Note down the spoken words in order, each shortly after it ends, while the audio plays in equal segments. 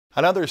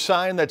Another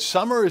sign that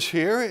summer is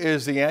here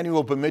is the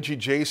annual Bemidji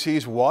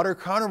Jaycees Water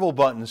Carnival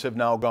buttons have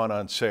now gone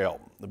on sale.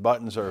 The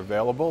buttons are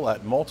available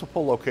at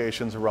multiple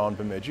locations around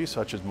Bemidji,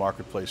 such as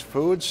Marketplace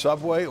Foods,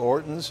 Subway,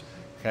 Orton's,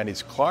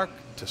 Candy's Clark,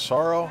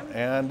 Tesoro,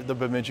 and the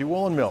Bemidji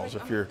Woolen Mills.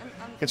 If you're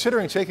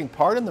considering taking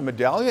part in the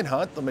medallion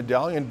hunt, the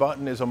medallion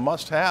button is a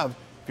must-have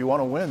if you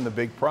want to win the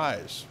big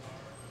prize.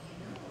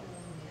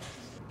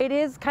 It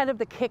is kind of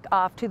the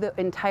kick-off to the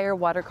entire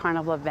Water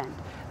Carnival event.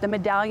 The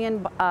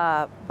medallion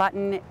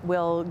button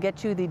will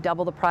get you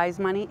double the prize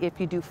money if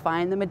you do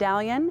find the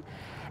medallion.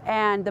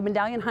 And the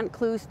medallion hunt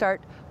clues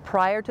start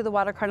prior to the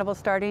Water Carnival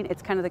starting.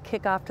 It's kind of the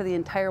kick-off to the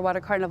entire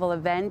Water Carnival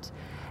event.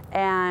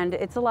 And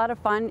it's a lot of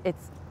fun.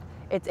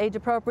 It's age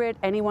appropriate.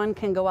 Anyone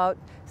can go out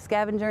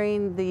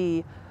scavenging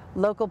the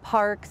local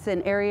parks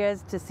and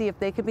areas to see if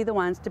they could be the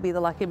ones to be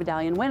the lucky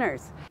medallion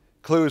winners.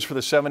 Clues for the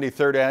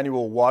 73rd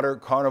Annual Water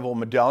Carnival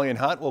Medallion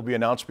Hunt will be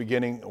announced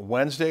beginning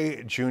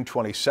Wednesday, June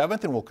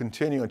 27th, and will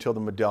continue until the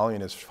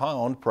medallion is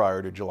found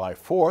prior to July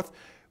 4th.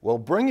 We'll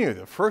bring you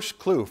the first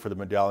clue for the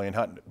medallion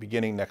hunt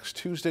beginning next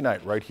Tuesday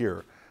night right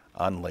here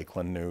on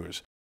Lakeland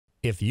News.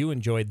 If you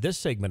enjoyed this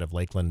segment of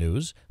Lakeland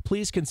News,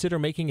 please consider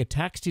making a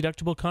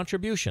tax-deductible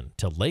contribution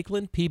to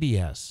Lakeland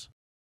PBS.